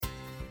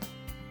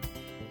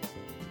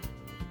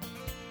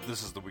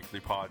This is the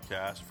weekly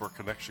podcast for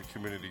Connection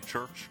Community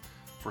Church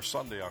for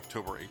Sunday,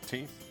 October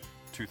 18th,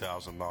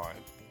 2009.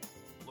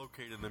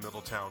 Located in the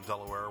Middletown,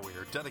 Delaware, we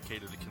are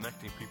dedicated to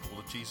connecting people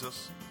to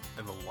Jesus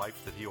and the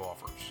life that He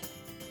offers.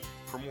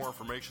 For more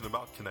information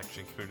about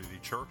Connection Community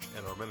Church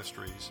and our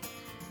ministries,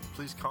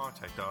 please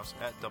contact us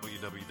at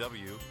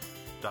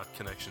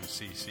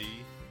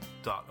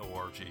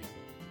www.connectioncc.org.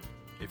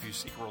 If you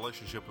seek a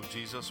relationship with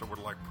Jesus or would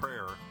like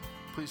prayer,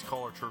 please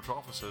call our church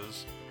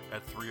offices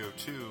at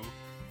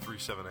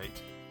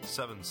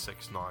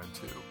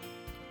 302-378-7692.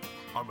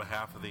 On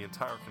behalf of the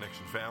entire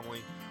Connection family,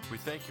 we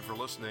thank you for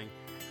listening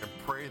and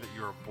pray that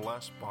you are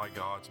blessed by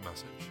God's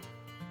message.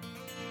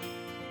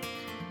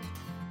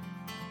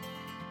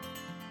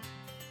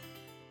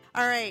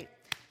 All right.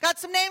 Got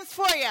some names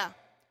for you.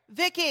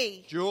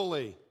 Vicky.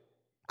 Julie.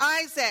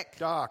 Isaac.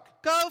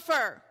 Doc.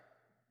 Gopher.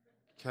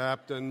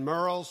 Captain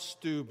Merle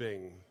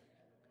Stubing.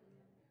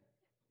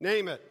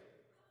 Name it.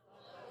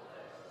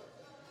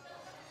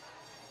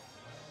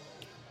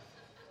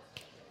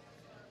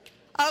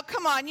 Oh,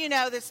 come on. You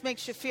know this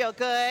makes you feel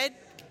good.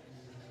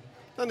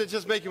 Doesn't it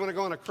just make you want to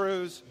go on a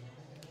cruise?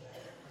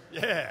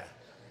 Yeah.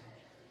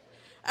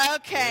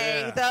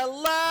 Okay. Yeah. The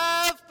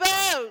Love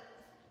Boat.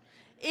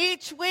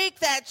 Each week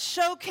that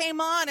show came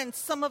on and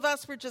some of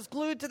us were just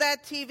glued to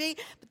that TV.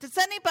 But does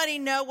anybody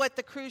know what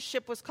the cruise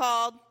ship was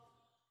called?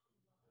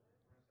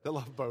 The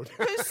Love Boat.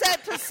 Who said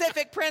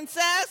Pacific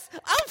Princess?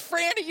 Oh,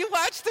 Franny, you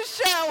watched the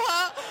show,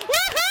 huh?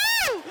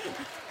 Woohoo!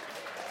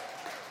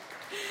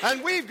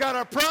 And we've got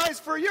a prize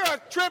for you, a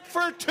trip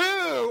for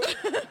two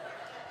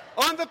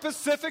on the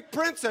Pacific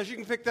Princess. You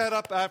can pick that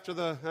up after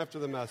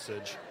the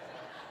message.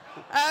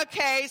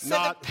 Okay, so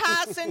the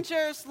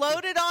passengers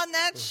loaded on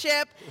that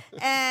ship,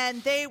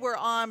 and they were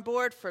on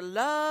board for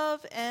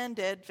love and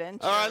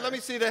adventure. All right, let me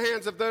see the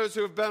hands of those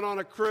who have been on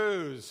a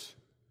cruise.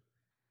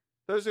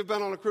 Those who've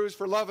been on a cruise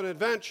for love and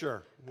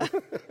adventure.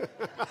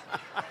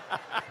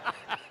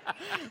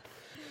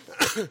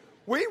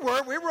 We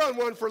were on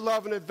one for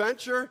love and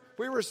adventure.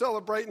 We were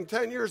celebrating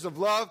 10 years of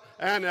love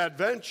and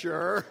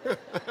adventure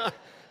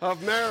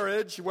of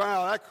marriage.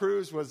 Wow, that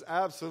cruise was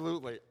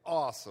absolutely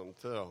awesome,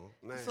 too.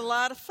 Man. It's a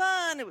lot of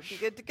fun. It would be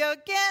good to go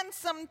again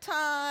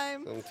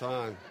sometime. It's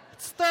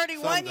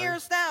 31 Someday.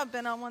 years now. I've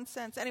been on one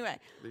since. Anyway,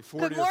 good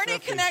 40 or morning,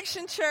 50.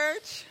 Connection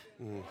Church.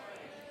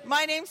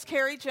 My name's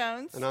Carrie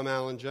Jones. And I'm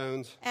Alan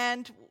Jones.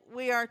 And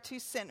we are two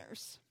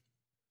sinners.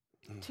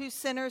 Two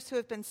sinners who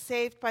have been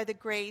saved by the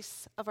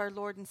grace of our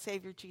Lord and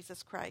Savior,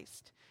 Jesus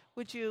Christ.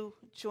 Would you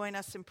join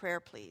us in prayer,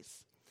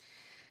 please?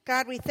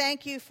 God, we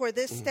thank you for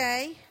this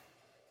day.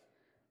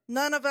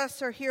 None of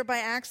us are here by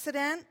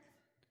accident.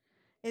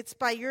 It's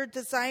by your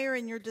desire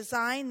and your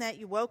design that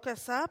you woke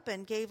us up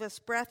and gave us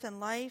breath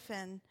and life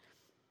and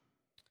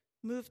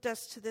moved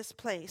us to this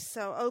place.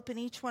 So open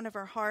each one of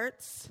our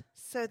hearts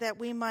so that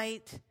we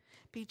might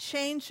be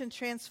changed and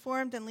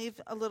transformed and leave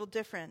a little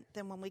different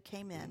than when we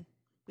came in.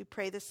 We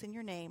pray this in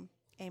your name.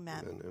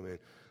 Amen. Amen.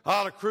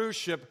 On a cruise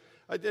ship,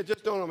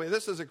 just don't know me.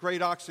 This is a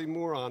great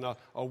oxymoron,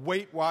 a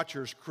Weight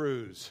Watchers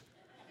cruise.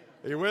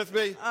 Are you with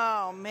me?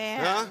 Oh,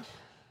 man. Huh?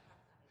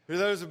 For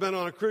those who've been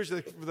on a cruise,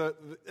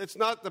 it's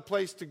not the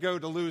place to go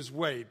to lose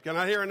weight. Can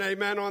I hear an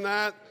amen on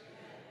that?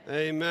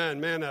 Amen.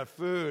 Man, that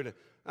food.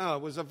 Oh,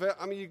 it was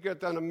you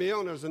get done a meal,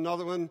 and there was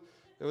another one.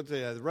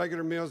 They had the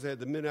regular meals. They had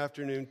the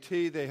mid-afternoon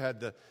tea. They had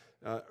the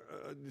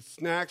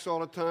snacks all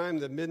the time.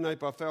 The midnight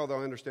buffet, although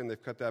I understand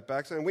they've cut that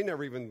back. And we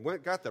never even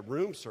got the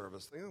room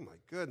service. Oh, my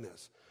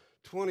goodness.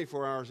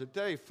 24 hours a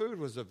day, food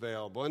was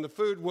available. And the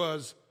food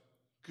was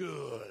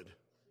good,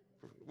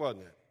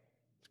 wasn't it?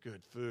 It's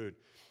good food.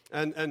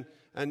 And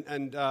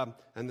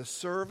the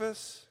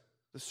service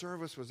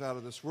was out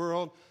of this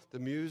world. The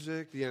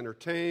music, the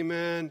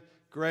entertainment,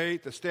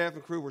 great. The staff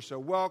and crew were so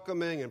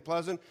welcoming and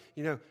pleasant,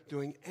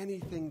 doing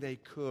anything they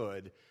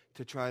could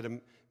to try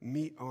to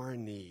meet our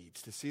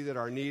needs, to see that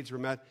our needs were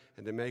met,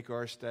 and to make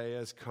our stay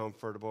as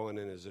comfortable and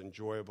as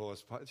enjoyable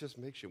as possible. It just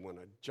makes you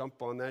want to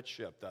jump on that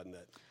ship, doesn't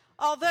it?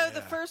 Although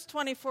the first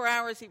 24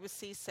 hours he was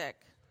seasick.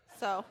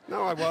 So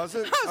No, I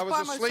wasn't. I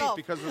was asleep myself.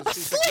 because of the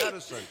seasick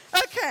medicine.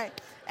 Okay.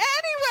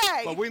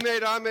 Anyway. But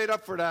I made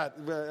up for that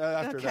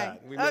after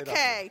that. We made up for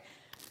it.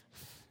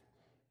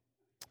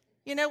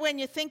 When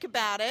you think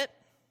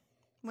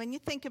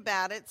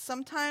about it,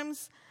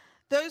 sometimes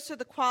those are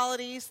the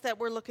qualities that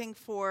we're looking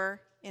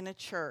for in a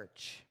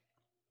church.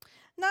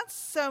 Not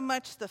so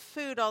much the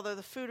food, although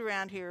the food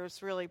around here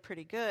is really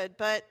pretty good,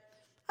 but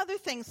other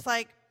things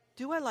like,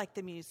 do I like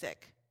the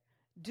music?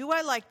 Do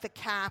I like the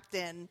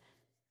captain,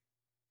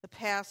 the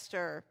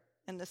pastor,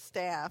 and the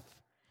staff?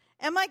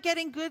 Am I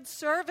getting good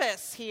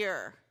service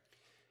here?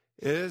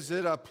 Is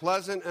it a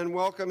pleasant and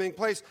welcoming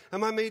place?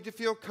 Am I made to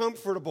feel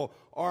comfortable?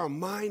 Are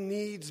my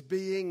needs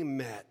being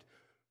met?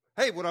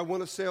 Hey, would I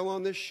want to sail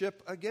on this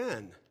ship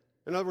again?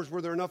 In other words,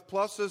 were there enough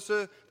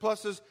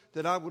pluses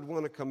that I would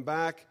want to come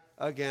back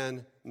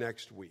again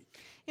next week?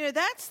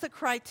 That's the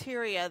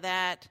criteria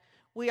that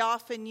we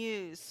often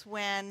use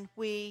when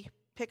we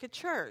pick a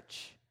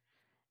church.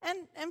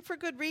 And for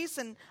good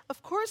reason.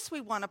 Of course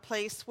we want a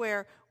place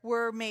where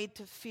we're made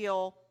to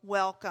feel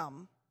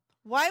welcome.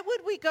 Why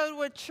would we go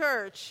to a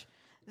church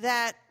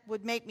that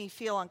would make me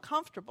feel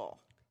uncomfortable?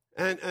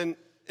 And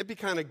it'd be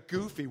kind of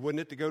goofy, wouldn't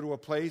it, to go to a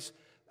place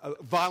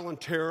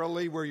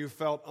voluntarily where you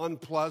felt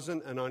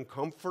unpleasant and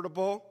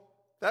uncomfortable?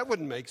 That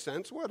wouldn't make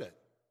sense, would it?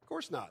 Of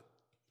course not.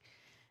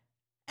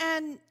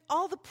 And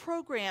all the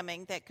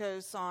programming that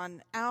goes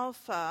on,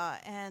 Alpha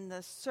and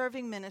the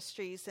serving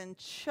ministries and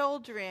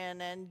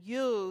children and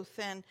youth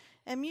and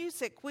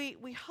music,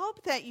 we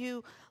hope that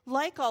you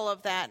like all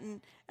of that and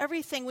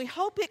everything. We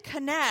hope it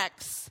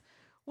connects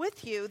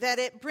with you, that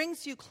it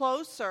brings you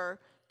closer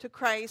to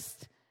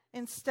Christ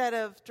instead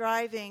of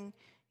driving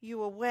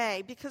you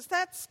away, because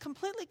that's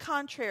completely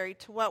contrary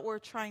to what we're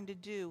trying to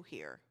do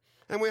here.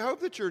 And we hope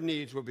that your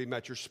needs will be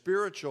met, your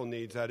spiritual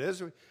needs, that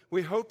is.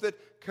 We hope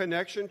that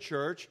Connection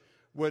Church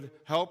would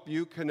help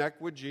you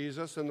connect with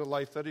Jesus and the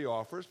life that he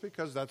offers,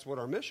 because that's what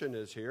our mission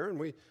is here, and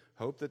we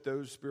hope that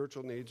those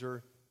spiritual needs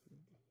are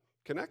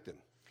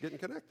getting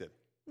connected.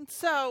 And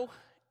so,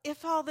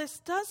 if all this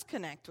does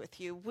connect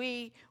with you,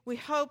 we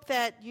hope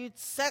that you'd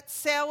set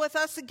sail with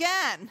us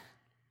again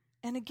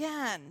and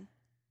again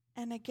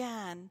and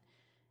again,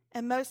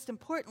 and most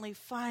importantly,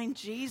 find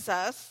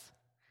Jesus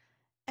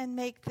and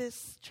make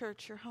this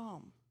church your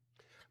home.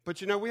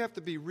 But we have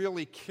to be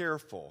really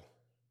careful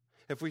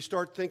if we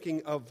start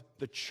thinking of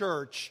the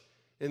church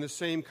in the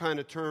same kind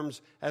of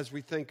terms as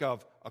we think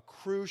of a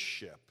cruise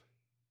ship.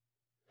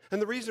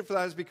 And the reason for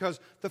that is because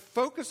the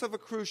focus of a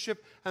cruise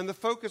ship and the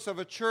focus of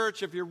a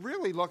church, if you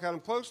really look at them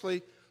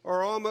closely,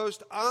 are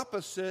almost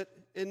opposite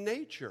in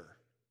nature.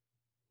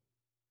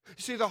 You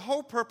see, the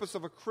whole purpose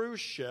of a cruise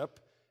ship,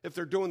 if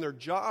they're doing their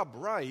job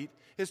right,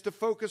 is to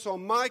focus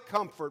on my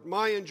comfort,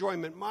 my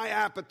enjoyment, my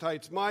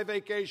appetites, my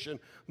vacation,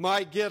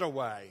 my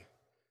getaway.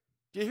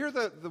 Do you hear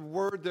the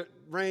word that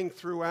rang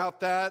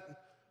throughout that?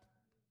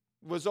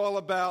 Was all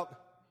about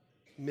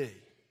me.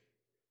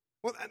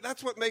 Well,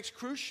 that's what makes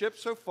cruise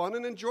ships so fun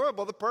and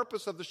enjoyable. The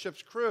purpose of the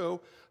ship's crew,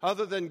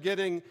 other than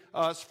getting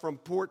us from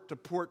port to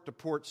port to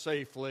port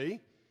safely,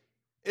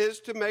 is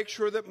to make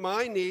sure that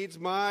my needs,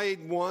 my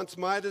wants,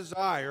 my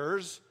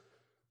desires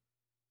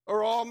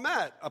are all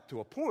met up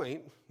to a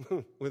point,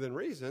 within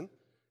reason.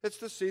 It's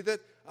to see that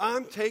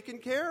I'm taken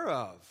care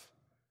of.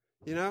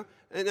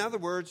 In other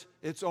words,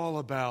 it's all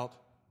about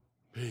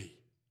me.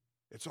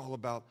 It's all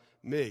about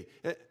me.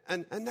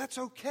 And that's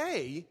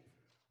okay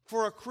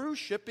for a cruise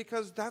ship,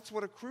 because that's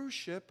what a cruise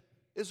ship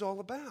is all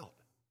about.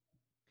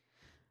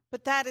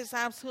 But that is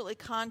absolutely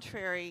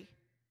contrary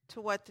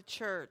to what the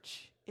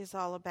church is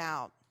all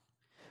about.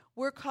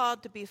 We're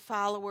called to be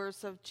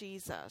followers of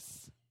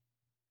Jesus.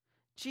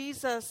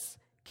 Jesus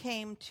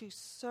came to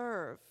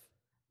serve,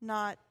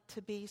 not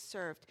to be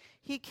served.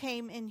 He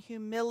came in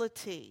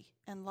humility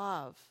and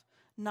love,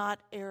 not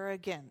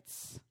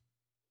arrogance.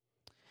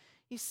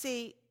 You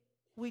see,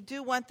 we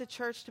do want the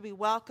church to be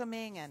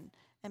welcoming and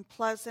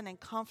pleasant and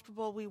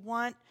comfortable. We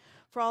want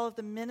for all of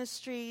the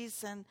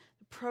ministries and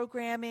the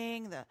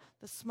programming, the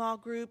small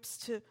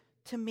groups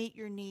to meet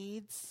your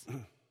needs.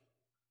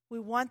 We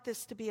want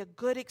this to be a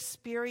good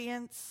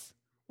experience.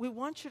 We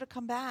want you to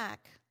come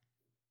back.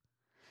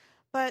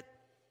 But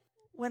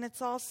when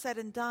it's all said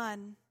and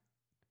done,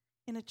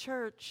 in a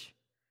church,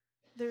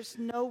 there's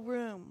no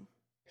room.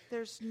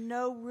 There's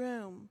no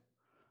room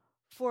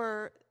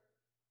for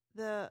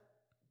the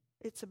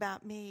 "it's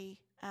about me"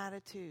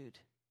 attitude,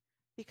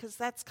 because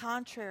that's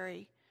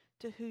contrary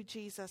to who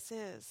Jesus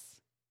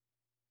is.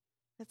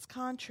 It's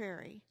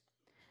contrary.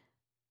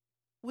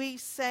 We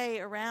say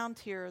around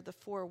here the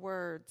 4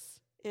 words,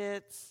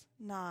 "It's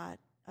not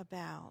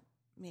about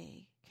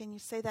me." Can you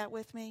say that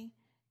with me?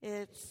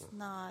 It's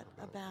not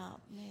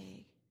about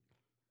me.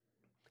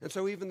 And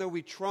so even though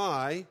we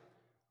try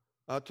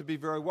to be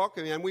very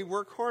welcoming, and we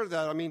work hard at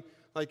that, I mean,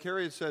 like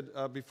Carrie had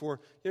said before,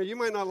 you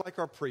might not like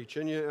our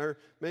preaching, or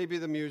maybe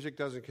the music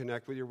doesn't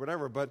connect with you or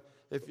whatever, but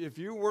if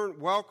you weren't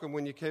welcome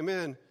when you came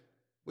in,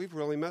 we've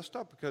really messed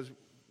up, because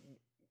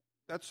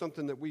that's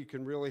something that we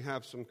can really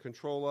have some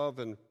control of,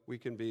 and we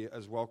can be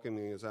as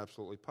welcoming as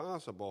absolutely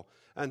possible.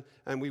 And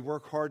we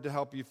work hard to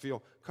help you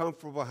feel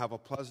comfortable, have a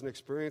pleasant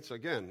experience.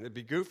 Again, it'd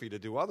be goofy to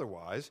do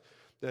otherwise,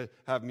 to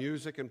have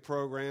music and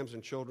programs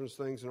and children's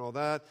things and all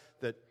that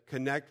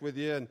connect with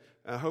you, and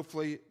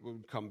hopefully we'll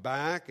come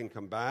back.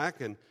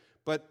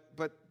 But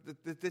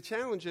the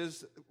challenge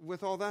is,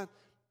 with all that,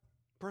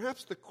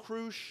 perhaps the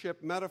cruise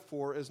ship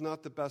metaphor is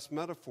not the best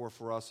metaphor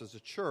for us as a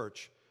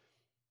church.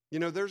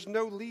 There's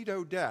no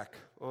Lido deck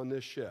on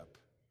this ship,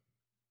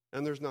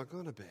 and there's not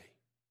going to be.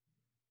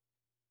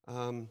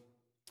 And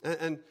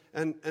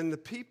the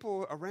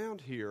people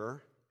around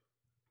here,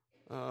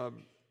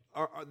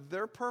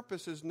 their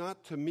purpose is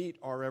not to meet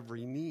our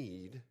every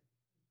need.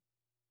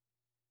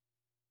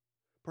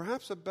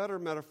 Perhaps a better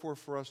metaphor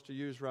for us to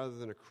use rather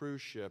than a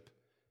cruise ship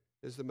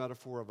is the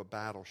metaphor of a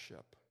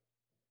battleship.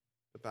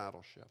 The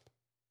battleship.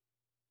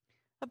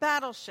 A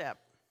battleship.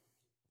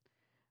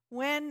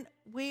 When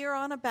we are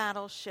on a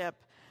battleship,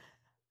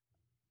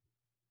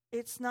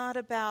 it's not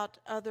about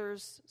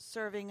others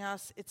serving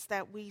us, it's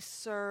that we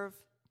serve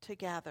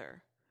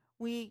together.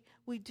 We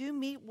do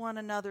meet one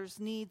another's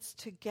needs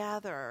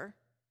together.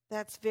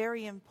 That's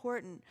very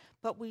important.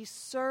 But we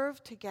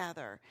serve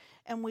together.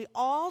 And we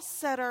all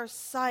set our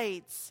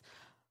sights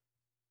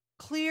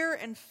clear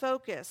and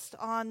focused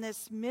on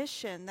this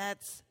mission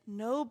that's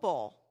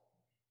noble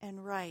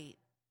and right.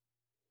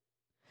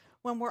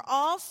 When we're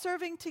all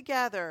serving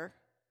together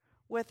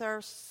with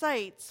our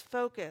sights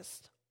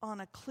focused on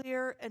a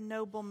clear and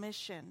noble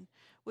mission,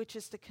 which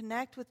is to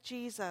connect with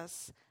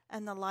Jesus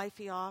and the life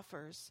he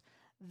offers,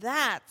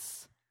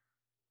 that's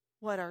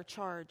what our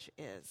charge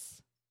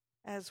is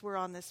as we're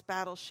on this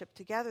battleship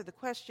together. The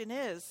question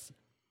is,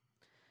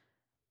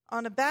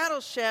 on a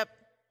battleship,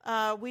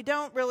 we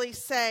don't really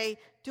say,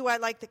 do I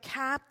like the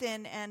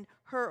captain and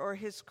her or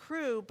his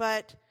crew,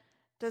 but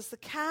does the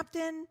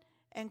captain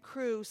and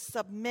crew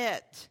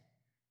submit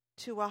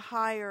to a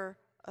higher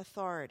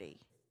authority?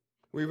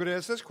 We would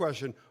ask this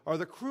question: are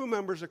the crew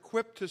members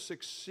equipped to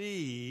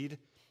succeed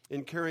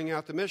in carrying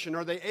out the mission?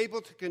 Are they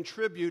able to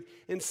contribute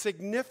in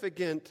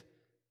significant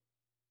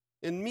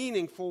and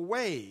meaningful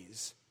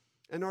ways?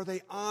 And are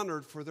they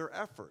honored for their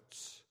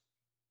efforts?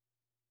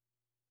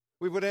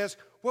 We would ask,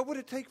 what would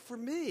it take for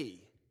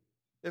me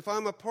if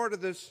I'm a part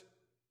of this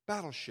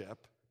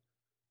battleship?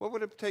 What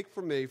would it take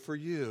for me, for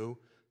you,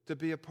 to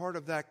be a part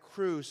of that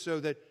crew so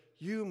that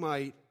you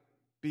might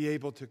be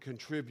able to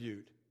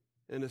contribute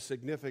in a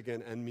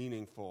significant and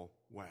meaningful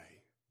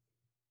way?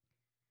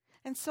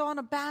 And so on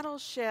a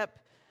battleship,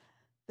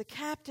 the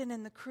captain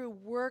and the crew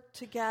work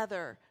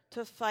together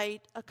to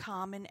fight a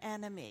common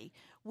enemy.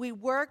 We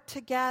work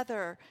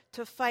together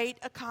to fight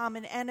a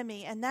common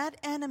enemy, and that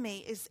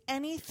enemy is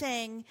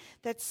anything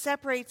that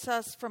separates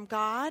us from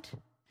God,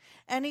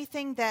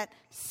 anything that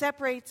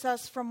separates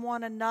us from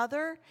one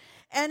another,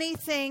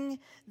 anything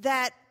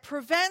that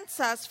prevents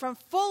us from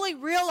fully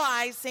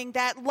realizing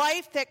that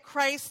life that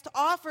Christ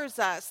offers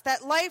us,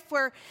 that life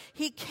where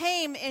he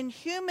came in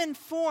human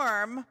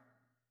form.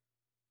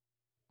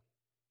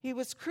 He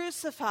was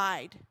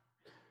crucified,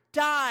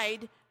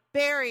 died,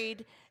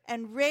 buried,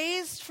 and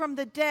raised from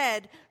the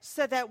dead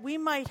so that we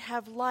might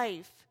have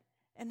life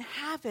and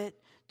have it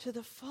to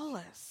the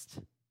fullest.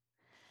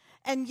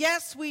 And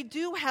yes, we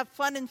do have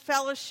fun and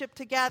fellowship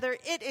together.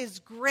 It is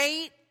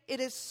great. It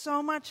is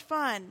so much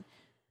fun.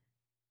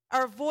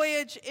 Our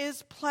voyage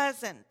is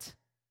pleasant.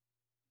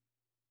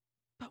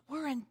 But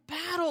we're in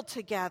battle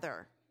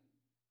together.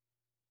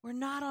 We're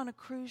not on a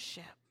cruise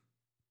ship.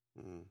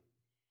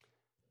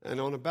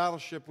 And on a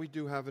battleship, we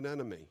do have an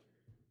enemy.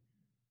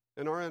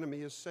 And our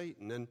enemy is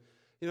Satan. And,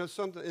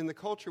 something in the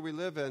culture we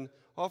live in,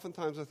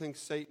 oftentimes I think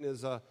Satan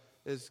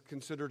is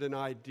considered an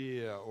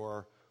idea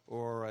or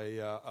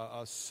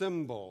a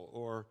symbol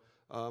or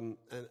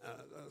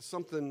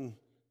something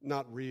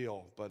not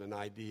real, but an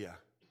idea.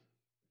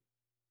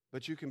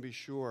 But you can be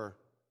sure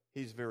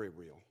he's very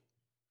real.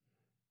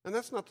 And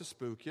that's not to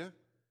spook you,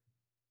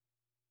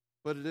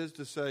 but it is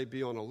to say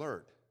be on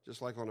alert.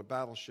 Just like on a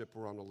battleship,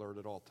 we're on alert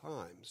at all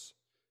times.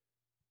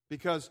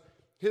 Because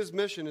his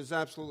mission is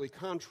absolutely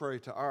contrary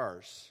to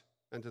ours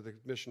and to the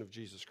mission of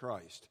Jesus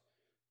Christ.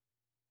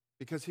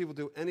 Because he will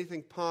do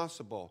anything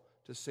possible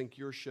to sink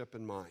your ship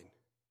and mine.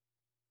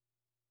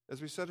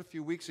 As we said a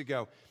few weeks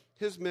ago,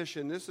 his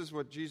mission, this is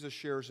what Jesus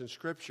shares in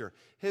Scripture.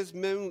 His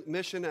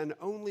mission and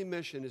only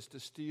mission is to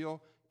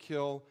steal,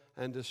 kill,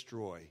 and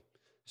destroy.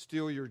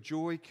 Steal your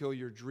joy, kill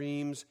your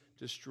dreams,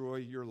 destroy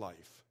your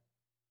life.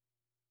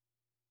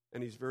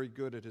 And he's very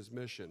good at his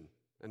mission.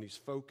 And he's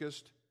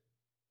focused.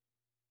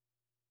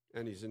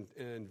 And he's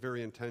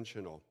very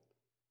intentional.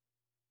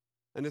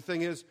 And the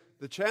thing is,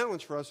 the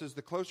challenge for us is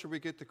the closer we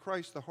get to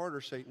Christ, the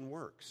harder Satan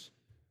works.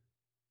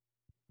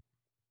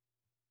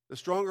 The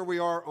stronger we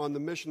are on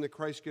the mission that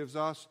Christ gives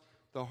us,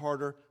 the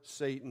harder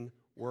Satan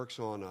works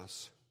on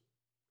us.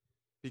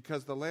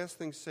 Because the last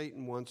thing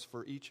Satan wants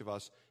for each of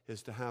us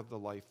is to have the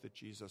life that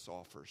Jesus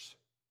offers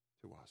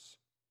to us.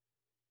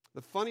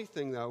 The funny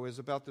thing, though, is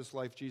about this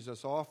life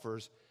Jesus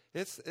offers,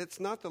 it's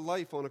not the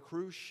life on a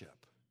cruise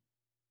ship.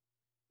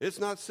 It's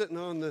not sitting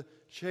on the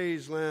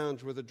chaise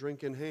lounge with a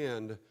drink in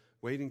hand,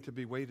 waiting to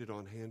be waited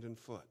on hand and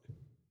foot.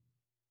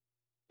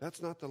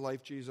 That's not the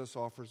life Jesus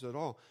offers at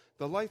all.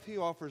 The life he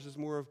offers is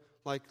more of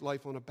like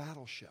life on a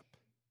battleship.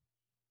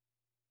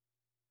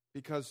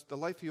 Because the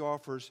life he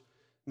offers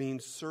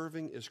means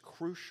serving is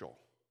crucial,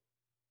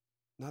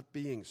 not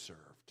being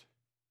served.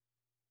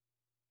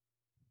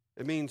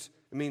 It means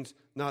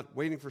not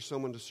waiting for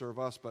someone to serve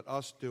us, but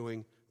us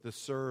doing the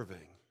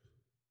serving.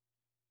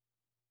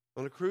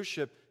 On a cruise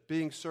ship,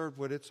 being served,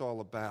 what it's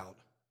all about.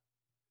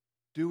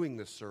 Doing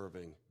the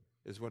serving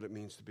is what it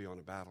means to be on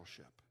a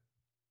battleship.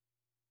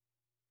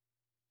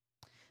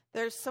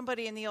 There's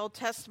somebody in the Old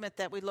Testament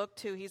that we look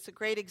to. He's a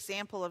great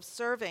example of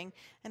serving,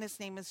 and his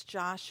name is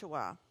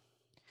Joshua.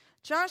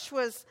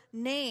 Joshua's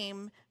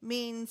name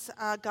means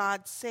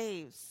God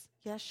saves,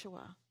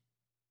 Yeshua.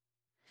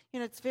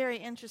 It's very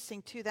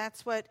interesting, too.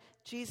 That's what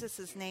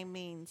Jesus' name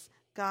means,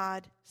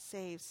 God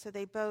saves. So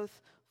they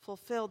both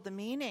fulfilled the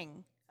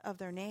meaning of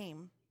their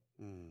name.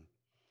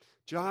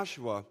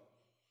 Joshua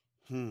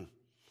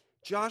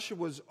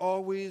was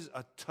always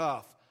a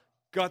tough,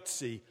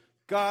 gutsy,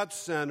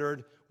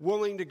 God-centered,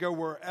 willing to go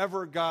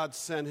wherever God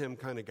sent him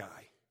kind of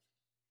guy.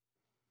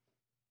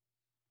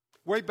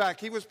 Way back,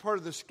 he was part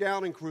of the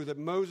scouting crew that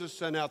Moses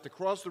sent out to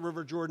cross the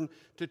River Jordan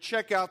to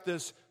check out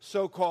this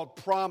so-called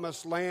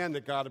promised land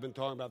that God had been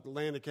talking about, the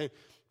land that came,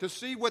 to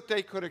see what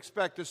they could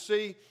expect, to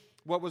see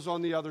what was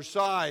on the other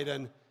side.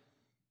 And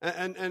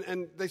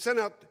they sent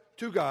out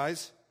 12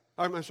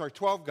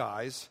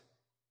 guys.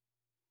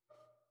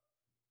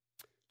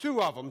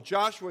 Two of them,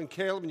 Joshua and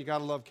Caleb, and you got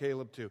to love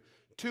Caleb too.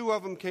 Two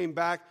of them came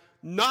back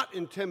not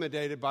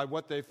intimidated by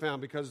what they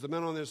found, because the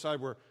men on their side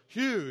were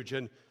huge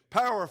and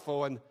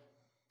powerful and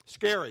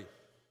scary,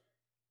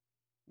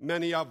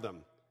 many of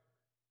them.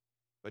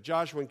 But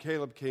Joshua and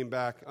Caleb came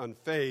back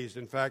unfazed.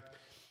 In fact,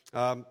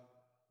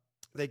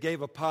 they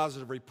gave a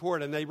positive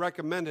report, and they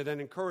recommended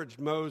and encouraged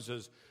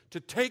Moses to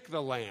take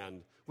the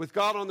land. With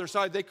God on their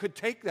side, they could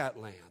take that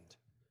land,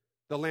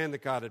 the land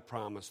that God had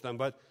promised them.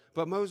 But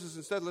Moses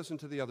instead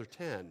listened to the other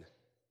 10.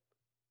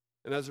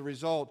 And as a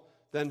result,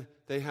 then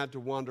they had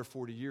to wander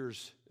 40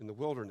 years in the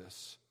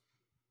wilderness.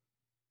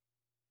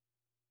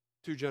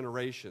 2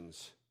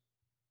 generations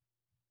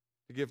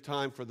to give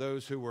time for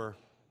those who were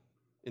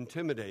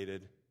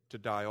intimidated to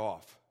die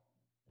off,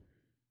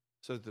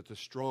 so that the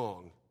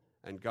strong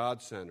and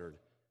God-centered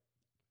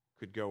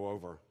could go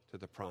over to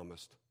the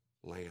promised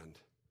land.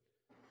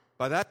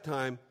 By that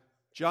time,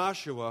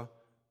 Joshua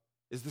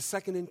is the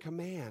second in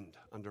command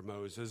under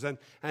Moses,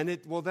 and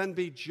it will then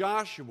be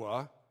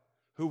Joshua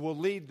who will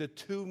lead the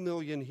 2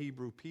 million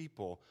Hebrew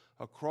people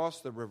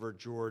across the River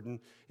Jordan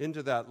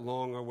into that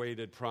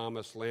long-awaited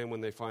promised land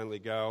when they finally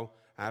go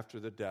after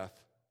the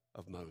death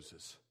of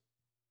Moses.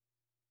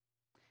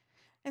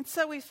 And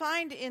so we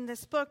find in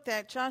this book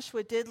that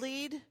Joshua did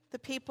lead the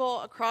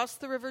people across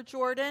the River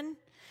Jordan,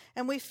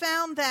 and we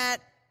found that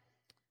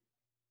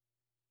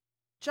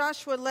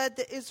Joshua led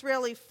the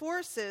Israeli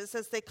forces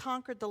as they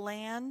conquered the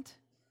land,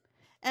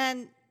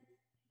 and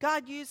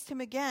God used him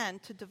again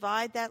to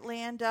divide that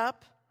land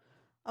up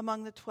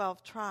among the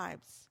 12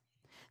 tribes.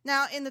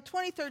 Now, in the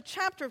 23rd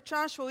chapter of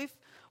Joshua,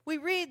 we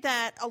read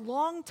that a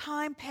long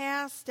time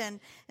passed, and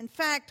in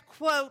fact,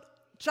 quote,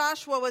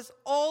 Joshua was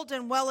old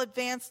and well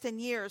advanced in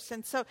years.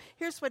 And so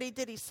here's what he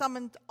did. He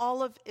summoned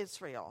all of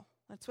Israel.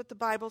 That's what the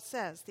Bible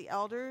says. The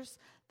elders,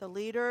 the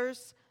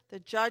leaders, the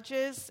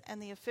judges,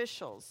 and the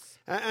officials.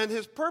 And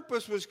his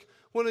purpose was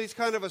one of these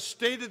kind of a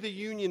State of the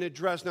Union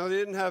address. Now, they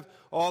didn't have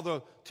all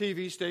the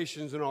TV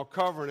stations and all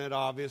covering it,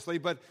 obviously,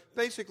 but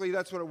basically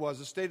that's what it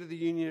was, a State of the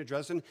Union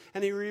address. And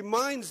he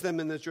reminds them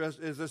in this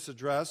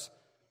address,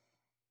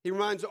 he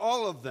reminds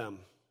all of them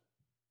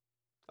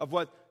of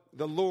what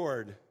the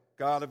Lord,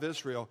 God of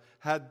Israel,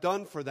 had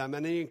done for them,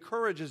 and he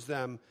encourages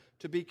them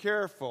to be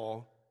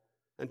careful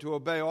and to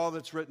obey all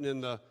that's written in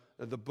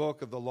the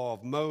book of the law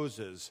of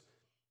Moses,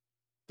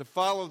 to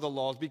follow the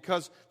laws,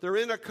 because they're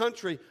in a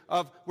country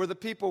where the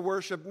people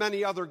worship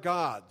many other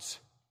gods.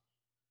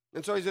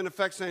 And so he's in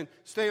effect saying,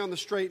 stay on the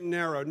straight and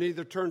narrow,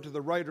 neither turn to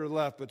the right or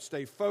left, but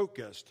stay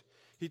focused.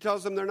 He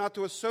tells them they're not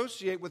to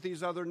associate with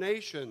these other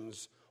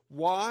nations.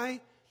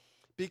 Why?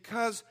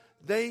 Because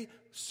they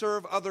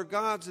serve other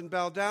gods and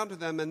bow down to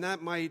them, and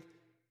that might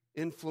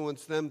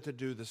influence them to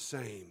do the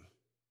same.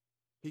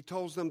 He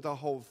tells them to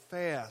hold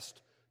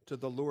fast to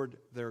the Lord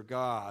their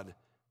God,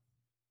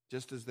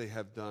 just as they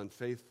have done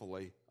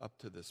faithfully up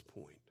to this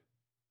point.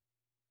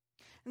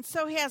 And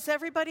so he has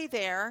everybody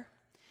there,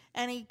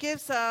 and he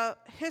gives a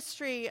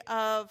history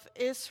of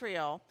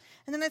Israel.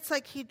 And then it's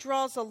like he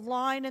draws a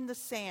line in the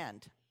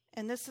sand.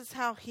 And this is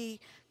how he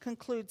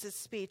concludes his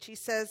speech. He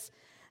says,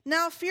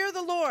 "Now fear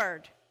the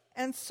Lord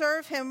and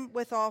serve him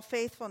with all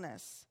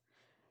faithfulness.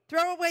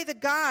 Throw away the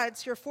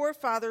gods your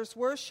forefathers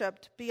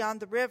worshipped beyond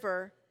the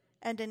river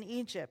and in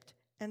Egypt,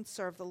 and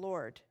serve the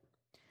Lord.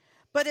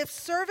 But if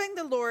serving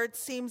the Lord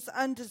seems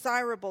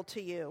undesirable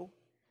to you,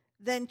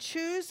 then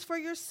choose for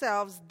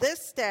yourselves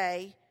this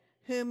day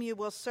whom you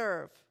will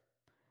serve,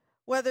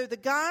 whether the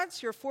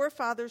gods your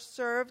forefathers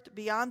served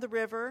beyond the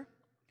river,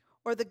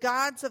 or the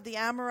gods of the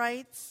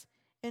Amorites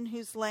in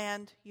whose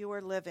land you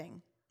are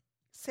living."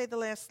 Say the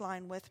last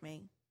line with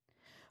me.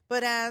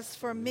 "But as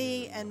for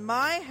me and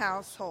my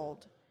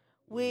household,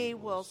 we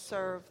will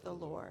serve the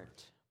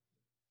Lord."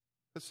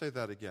 Let's say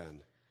that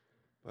again.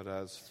 But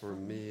as for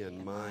me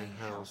and my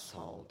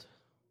household,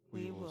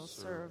 we will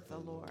serve the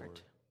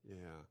Lord.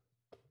 Yeah.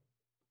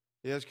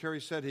 As Carrie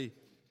said,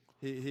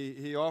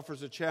 he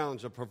offers a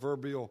challenge, a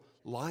proverbial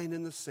line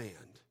in the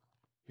sand.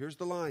 Here's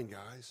the line,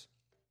 guys.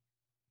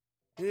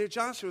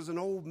 Joshua's an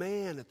old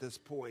man at this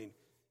point.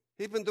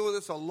 He'd been doing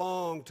this a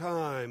long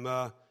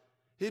time.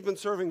 He'd been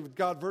serving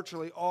God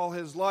virtually all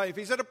his life.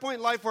 He's at a point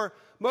in life where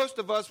most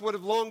of us would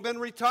have long been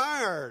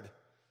retired,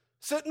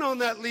 sitting on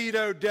that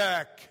Lido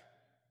deck,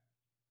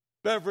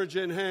 beverage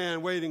in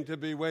hand, waiting to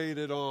be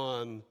waited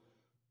on,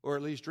 or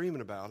at least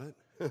dreaming about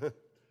it.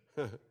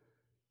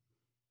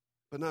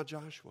 But not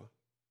Joshua.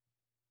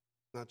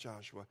 Not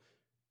Joshua.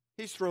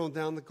 He's throwing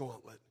down the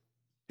gauntlet.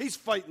 He's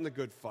fighting the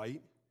good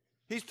fight.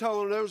 He's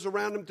telling those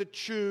around him to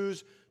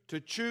choose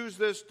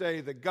this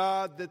day the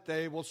God that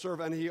they will serve.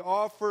 And he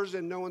offers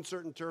in no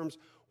uncertain terms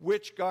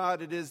which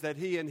God it is that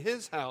he and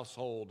his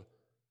household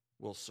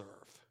will serve.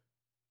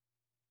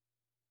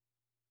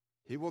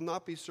 He will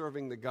not be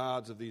serving the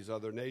gods of these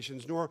other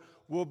nations, nor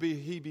will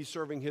he be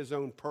serving his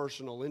own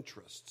personal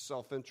interests,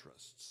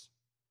 self-interests.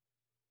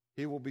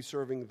 He will be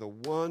serving the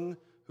one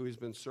who he's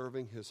been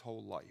serving his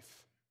whole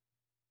life,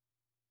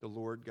 the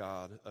Lord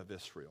God of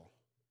Israel.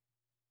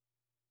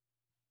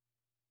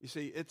 You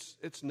see,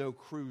 it's no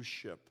cruise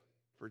ship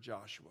for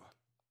Joshua.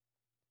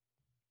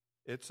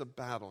 It's a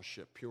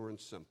battleship, pure and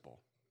simple.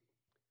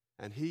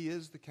 And he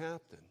is the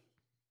captain.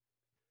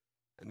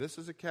 And this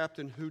is a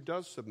captain who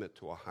does submit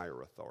to a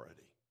higher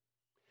authority.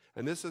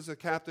 And this is a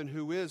captain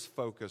who is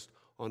focused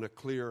on a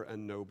clear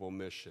and noble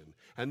mission.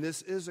 And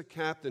this is a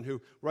captain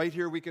who, right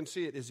here we can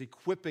see it, is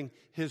equipping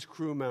his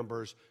crew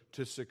members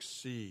to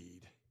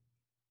succeed.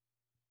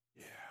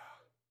 Yeah.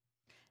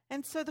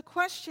 And so the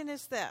question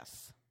is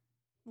this.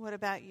 What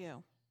about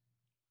you?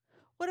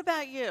 What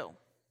about you?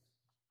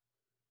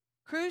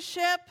 Cruise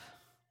ship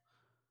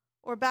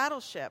or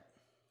battleship?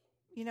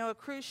 You know, a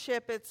cruise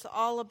ship, it's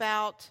all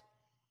about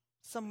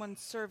someone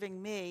serving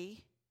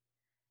me,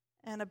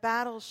 and a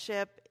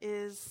battleship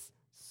is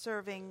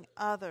serving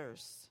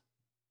others.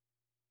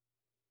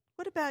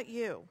 What about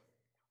you?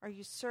 Are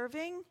you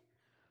serving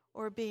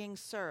or being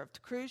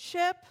served? Cruise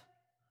ship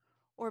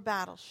or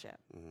battleship?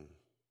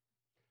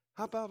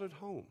 How about at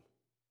home?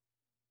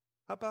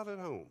 How about at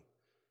home?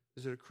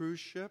 Is it a cruise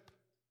ship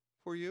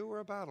for you or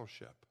a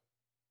battleship?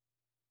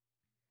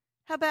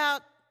 How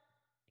about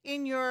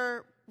in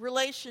your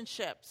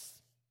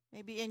relationships?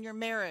 Maybe in your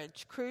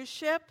marriage, cruise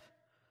ship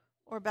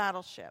or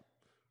battleship?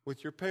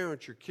 With your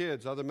parents, your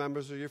kids, other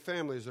members of your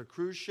family, is it a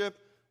cruise ship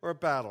or a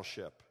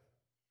battleship?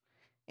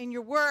 In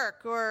your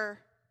work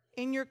or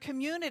in your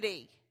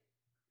community,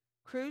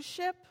 cruise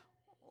ship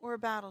or a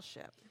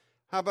battleship?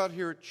 How about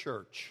here at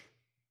church?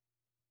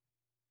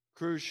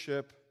 Cruise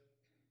ship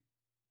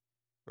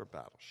or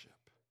battleship?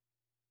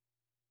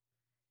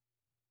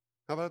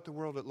 How about the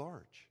world at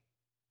large?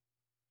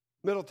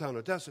 Middletown,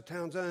 Odessa,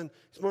 Townsend,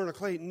 Smyrna,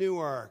 Clayton,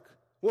 Newark,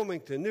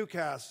 Wilmington,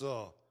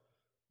 Newcastle,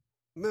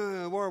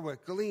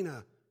 Warwick,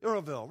 Galena,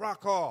 Earlville,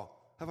 Rock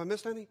Hall. Have I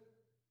missed any?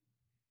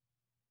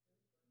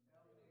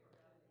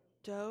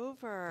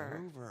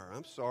 Dover.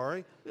 I'm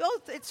sorry. Oh,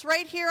 it's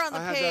right here on the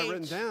page. I had that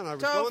written down. I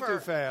was going too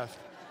fast.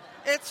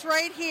 It's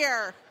right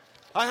here.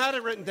 I had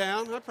it written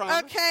down, I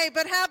promise. Okay,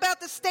 but how about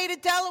the state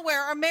of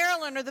Delaware or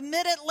Maryland or the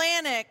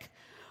Mid-Atlantic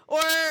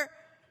or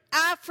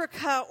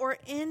Africa or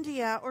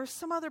India or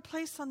some other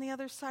place on the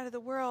other side of the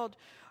world?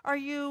 Are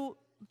you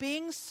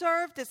being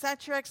served? Is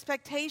that your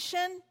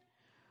expectation?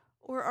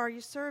 Or are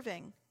you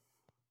serving?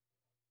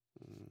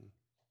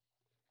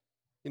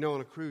 You know,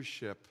 on a cruise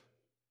ship,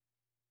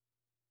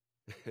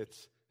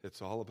 it's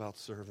all about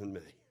serving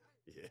me.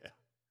 Yeah.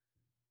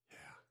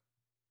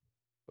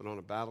 But on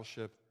a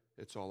battleship,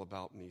 it's all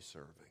about me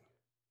serving.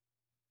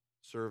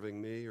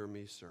 Serving me or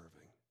me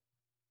serving.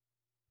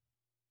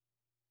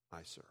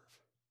 I serve.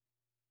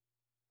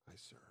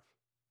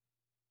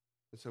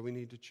 And so we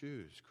need to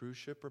choose cruise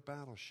ship or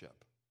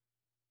battleship.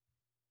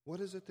 What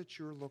is it that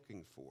you're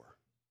looking for?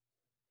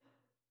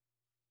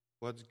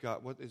 What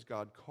is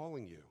God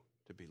calling you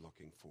to be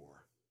looking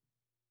for?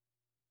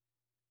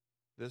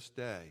 This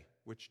day,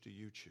 which do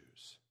you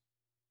choose?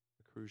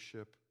 A cruise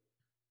ship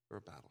or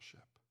a battleship?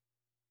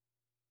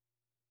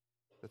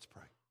 Let's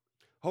pray.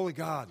 Holy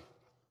God,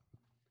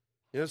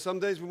 you know, some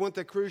days we want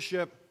that cruise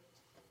ship,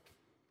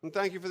 and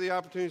thank you for the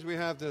opportunities we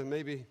have to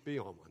maybe be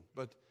on one.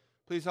 But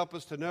please help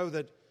us to know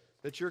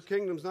that your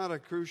kingdom's not a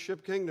cruise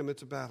ship kingdom,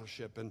 it's a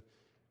battleship. And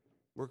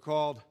we're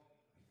called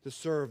to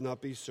serve,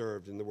 not be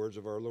served, in the words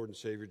of our Lord and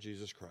Savior,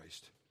 Jesus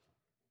Christ.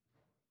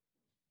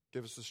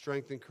 Give us the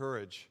strength and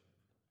courage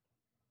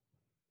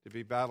to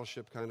be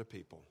battleship kind of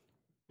people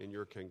in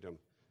your kingdom.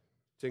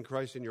 It's in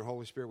Christ and your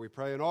Holy Spirit we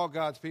pray. And all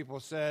God's people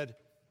said,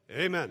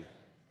 amen.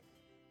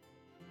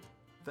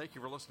 Thank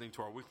you for listening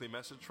to our weekly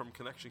message from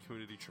Connection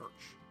Community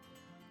Church.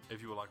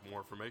 If you would like more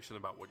information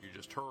about what you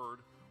just heard,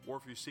 or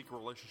if you seek a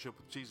relationship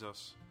with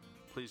Jesus,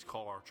 please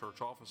call our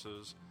church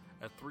offices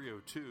at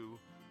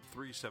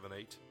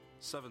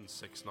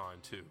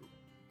 302-378-7692.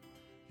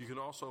 You can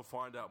also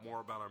find out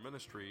more about our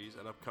ministries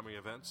and upcoming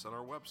events on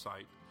our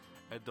website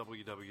at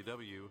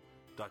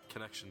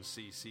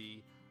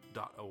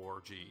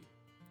www.connectioncc.org.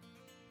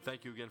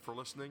 Thank you again for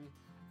listening,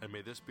 and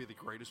may this be the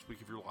greatest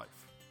week of your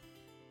life.